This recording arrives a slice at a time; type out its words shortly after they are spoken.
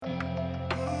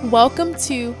Welcome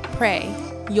to Pray,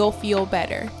 You'll Feel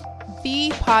Better, the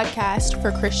podcast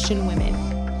for Christian women.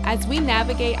 As we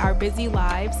navigate our busy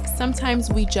lives,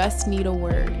 sometimes we just need a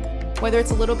word. Whether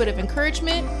it's a little bit of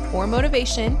encouragement or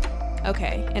motivation,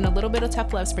 and a little bit of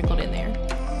tough love sprinkled in there.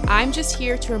 I'm just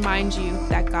here to remind you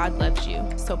that God loves you.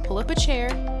 So pull up a chair,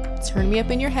 turn me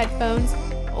up in your headphones,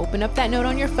 open up that note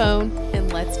on your phone,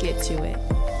 and let's get to it.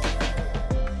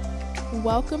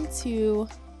 Welcome to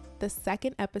the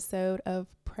second episode of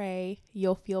Pray,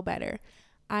 You'll Feel Better.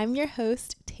 I'm your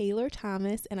host, Taylor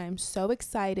Thomas, and I'm so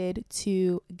excited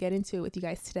to get into it with you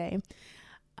guys today.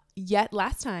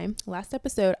 Last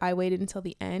episode, I waited until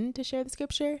the end to share the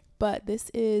scripture, but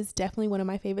this is definitely one of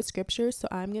my favorite scriptures, so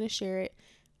I'm going to share it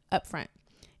up front.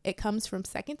 It comes from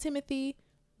 2 Timothy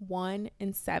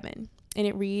 1:7, and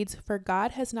it reads, "For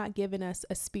God has not given us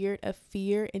a spirit of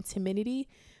fear and timidity,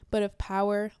 but of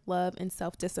power, love, and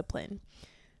self-discipline."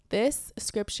 This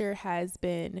scripture has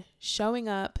been showing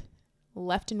up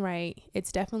left and right.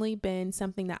 It's definitely been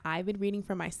something that I've been reading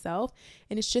for myself.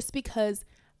 And it's just because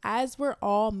as we're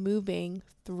all moving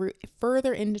through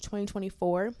further into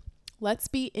 2024, let's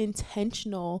be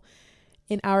intentional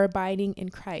in our abiding in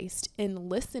Christ and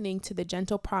listening to the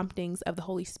gentle promptings of the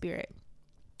Holy Spirit.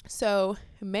 So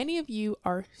many of you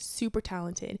are super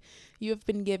talented. You have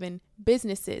been given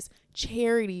businesses,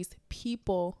 charities,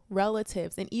 people,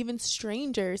 relatives, and even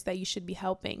strangers that you should be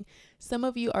helping. Some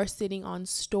of you are sitting on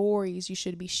stories you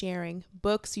should be sharing,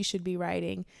 books you should be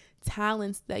writing,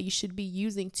 talents that you should be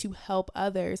using to help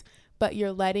others, but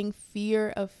you're letting fear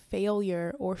of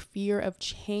failure or fear of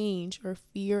change or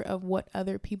fear of what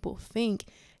other people think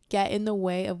get in the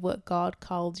way of what God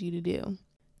called you to do.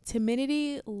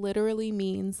 Timidity literally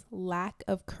means lack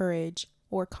of courage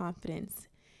or confidence,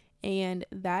 and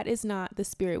that is not the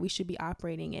spirit we should be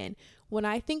operating in. When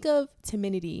I think of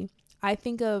timidity, I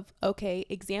think of,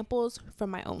 examples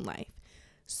from my own life.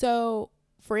 So,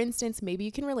 for instance, maybe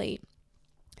you can relate.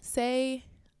 Say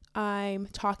I'm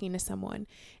talking to someone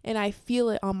and I feel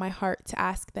it on my heart to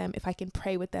ask them if I can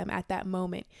pray with them at that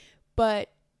moment,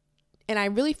 and I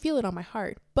really feel it on my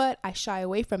heart, but I shy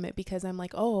away from it because I'm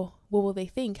like, what will they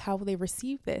think? How will they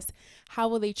receive this? How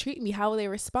will they treat me? How will they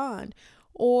respond?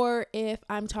 Or if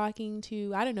I'm talking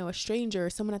to, a stranger or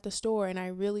someone at the store, and I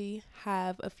really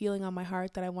have a feeling on my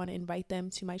heart that I want to invite them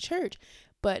to my church,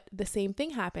 but the same thing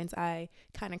happens. I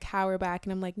kind of cower back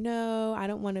and I'm like, no, I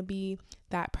don't want to be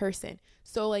that person.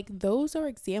 So those are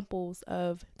examples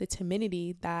of the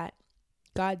timidity that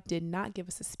God did not give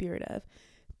us a spirit of.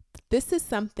 This is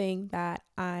something that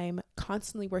I'm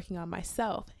constantly working on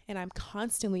myself, and I'm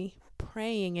constantly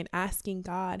praying and asking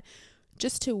God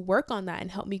just to work on that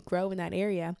and help me grow in that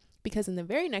area. Because in the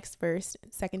very next verse,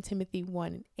 2 Timothy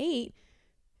 1:8,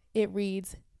 it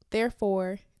reads,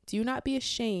 "Therefore, do not be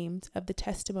ashamed of the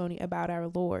testimony about our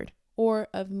Lord or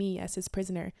of me as his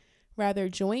prisoner. Rather,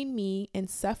 join me in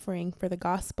suffering for the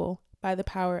gospel by the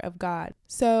power of God."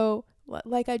 So,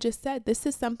 like I just said, this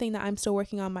is something that I'm still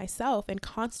working on myself and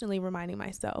constantly reminding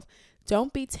myself.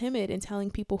 Don't be timid in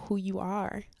telling people who you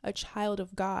are, a child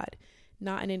of God,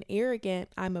 not in an arrogant,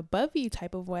 I'm above you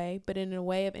type of way, but in a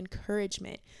way of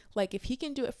encouragement. Like if he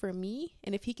can do it for me,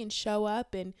 and if he can show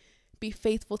up and be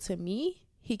faithful to me,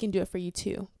 he can do it for you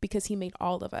too, because he made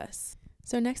all of us.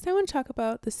 So next I want to talk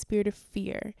about the spirit of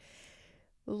fear.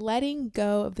 Letting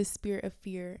go of the spirit of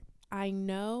fear. I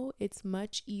know it's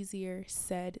much easier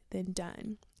said than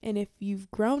done. And if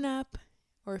you've grown up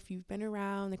or if you've been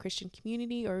around the Christian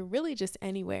community or really just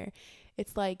anywhere,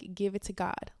 it's like, give it to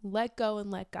God. Let go and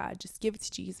let God. Just give it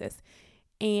to Jesus.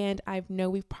 And I know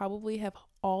we probably have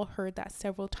all heard that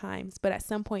several times, but at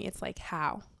some point it's like,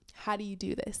 how? How do you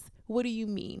do this? What do you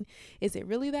mean? Is it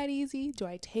really that easy? Do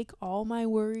I take all my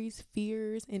worries,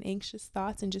 fears, and anxious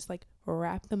thoughts and just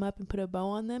wrap them up and put a bow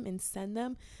on them and send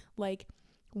them?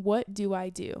 What do I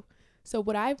do? So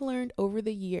what I've learned over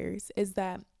the years is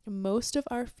that most of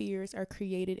our fears are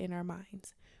created in our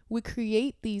minds. We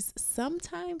create these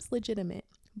sometimes legitimate,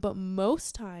 but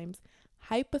most times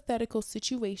hypothetical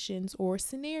situations or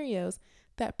scenarios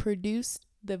that produce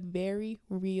the very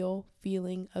real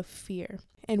feeling of fear.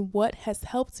 And what has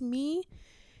helped me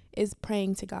is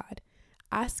praying to God.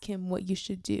 Ask him what you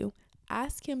should do.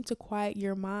 Ask him to quiet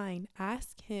your mind.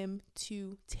 Ask him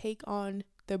to take on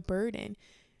the burden.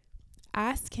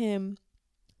 Ask him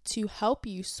to help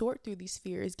you sort through these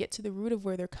fears, get to the root of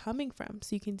where they're coming from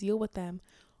so you can deal with them.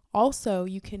 Also,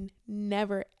 you can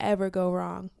never, ever go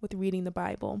wrong with reading the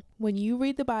Bible. When you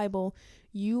read the Bible,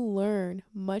 you learn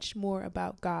much more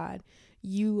about God.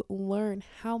 You learn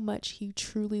how much he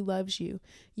truly loves you.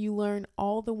 You learn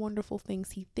all the wonderful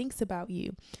things he thinks about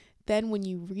you. Then when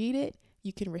you read it,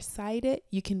 You can recite it,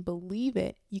 you can believe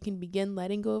it, you can begin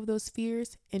letting go of those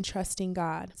fears and trusting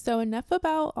God. So enough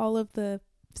about all of the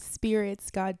spirits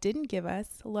God didn't give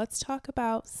us. Let's talk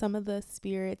about some of the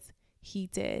spirits He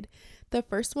did. The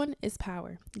first one is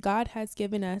power. God has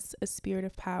given us a spirit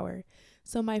of power.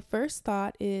 So my first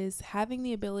thought is having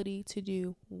the ability to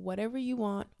do whatever you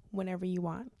want, whenever you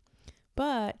want.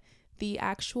 But the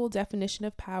actual definition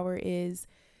of power is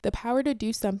the power to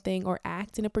do something or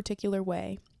act in a particular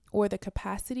way, or the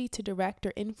capacity to direct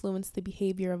or influence the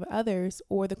behavior of others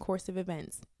or the course of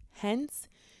events. Hence,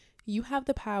 you have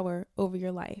the power over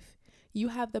your life. You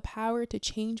have the power to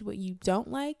change what you don't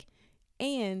like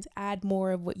and add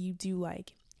more of what you do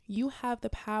like. You have the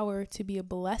power to be a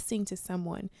blessing to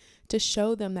someone, to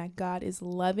show them that God is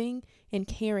loving and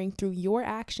caring through your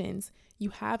actions. You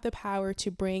have the power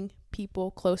to bring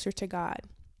people closer to God.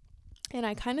 And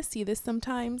I kind of see this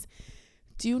sometimes.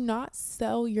 Do not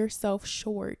sell yourself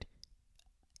short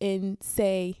and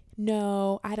say,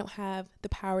 no, I don't have the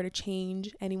power to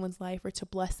change anyone's life or to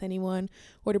bless anyone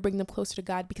or to bring them closer to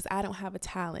God because I don't have a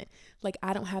talent. Like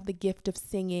I don't have the gift of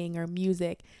singing or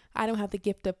music. I don't have the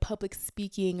gift of public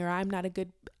speaking, or I'm not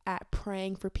good at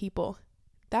praying for people.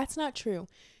 That's not true.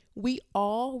 We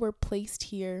all were placed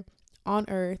here on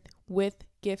earth with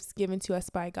gifts given to us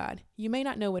by God. You may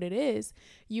not know what it is.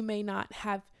 You may not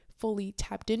have fully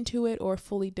tapped into it or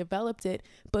fully developed it,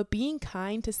 but being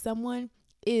kind to someone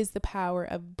is the power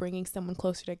of bringing someone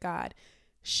closer to God.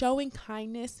 Showing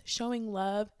kindness, showing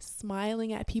love,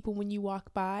 smiling at people when you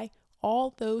walk by,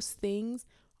 all those things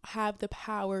have the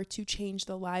power to change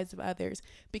the lives of others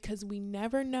because we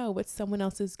never know what someone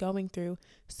else is going through.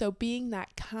 So being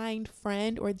that kind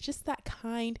friend or just that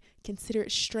kind,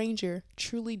 considerate stranger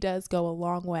truly does go a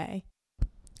long way.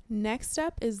 Next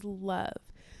up is love.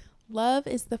 Love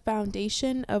is the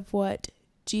foundation of what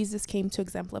Jesus came to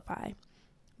exemplify.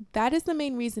 That is the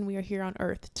main reason we are here on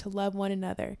earth, to love one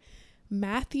another.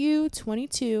 Matthew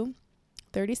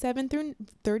 22:37 through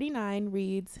 39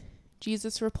 reads,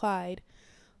 Jesus replied,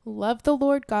 "Love the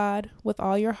Lord God with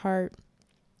all your heart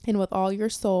and with all your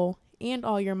soul and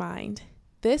all your mind.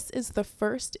 This is the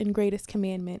first and greatest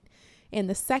commandment, and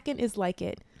the second is like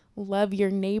it. Love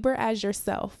your neighbor as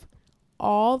yourself.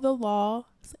 All the laws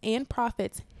and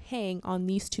prophets hang on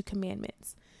these two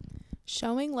commandments."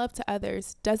 Showing love to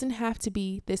others doesn't have to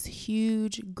be this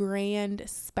huge, grand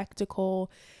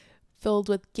spectacle filled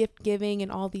with gift giving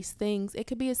and all these things. It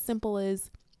could be as simple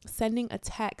as sending a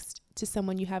text to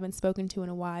someone you haven't spoken to in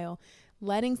a while,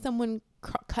 letting someone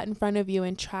cut in front of you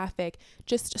in traffic,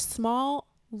 just small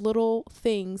little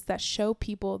things that show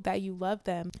people that you love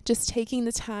them. Just taking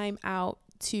the time out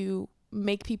to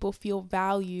make people feel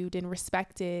valued and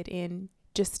respected and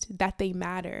just that they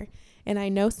matter. And I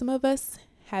know some of us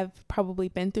have probably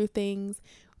been through things,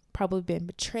 probably been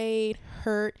betrayed,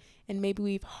 hurt, and maybe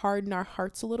we've hardened our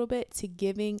hearts a little bit to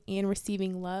giving and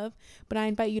receiving love. But I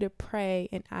invite you to pray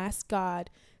and ask God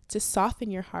to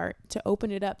soften your heart, to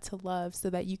open it up to love so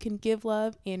that you can give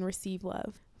love and receive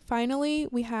love. Finally,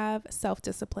 we have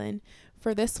self-discipline.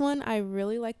 For this one, I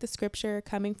really like the scripture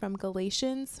coming from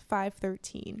Galatians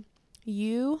 5:13.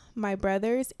 You, my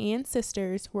brothers and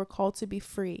sisters, were called to be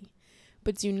free,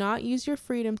 but do not use your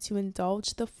freedom to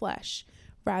indulge the flesh.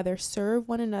 Rather, serve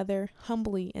one another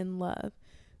humbly in love.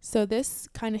 So this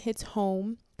kind of hits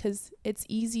home because it's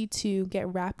easy to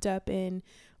get wrapped up in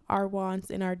our wants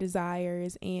and our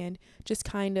desires and just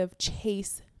kind of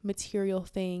chase material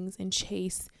things and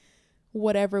chase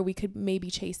whatever we could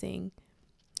maybe chasing.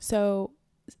 So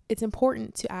it's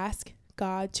important to ask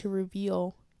God to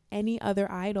reveal any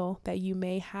other idol that you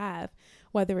may have,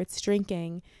 whether it's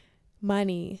drinking,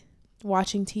 money,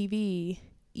 watching TV,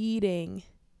 eating,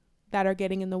 that are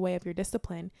getting in the way of your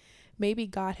discipline. Maybe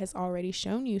God has already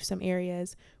shown you some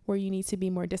areas where you need to be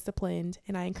more disciplined,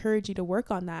 and I encourage you to work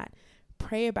on that.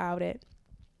 Pray about it,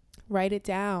 write it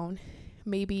down,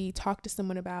 maybe talk to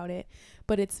someone about it.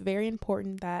 But it's very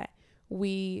important that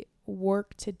we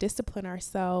work to discipline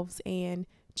ourselves and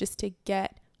just to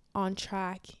get on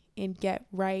track and get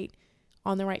right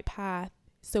on the right path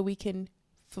so we can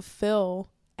fulfill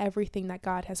everything that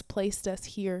God has placed us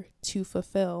here to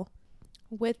fulfill.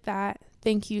 With that,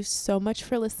 thank you so much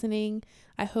for listening.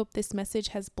 I hope this message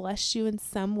has blessed you in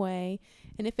some way.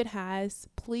 And if it has,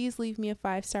 please leave me a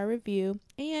 5-star review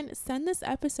and send this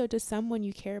episode to someone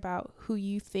you care about who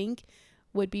you think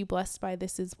would be blessed by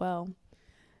this as well.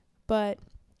 But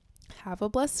have a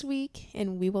blessed week,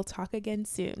 and we will talk again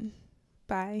soon.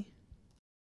 Bye.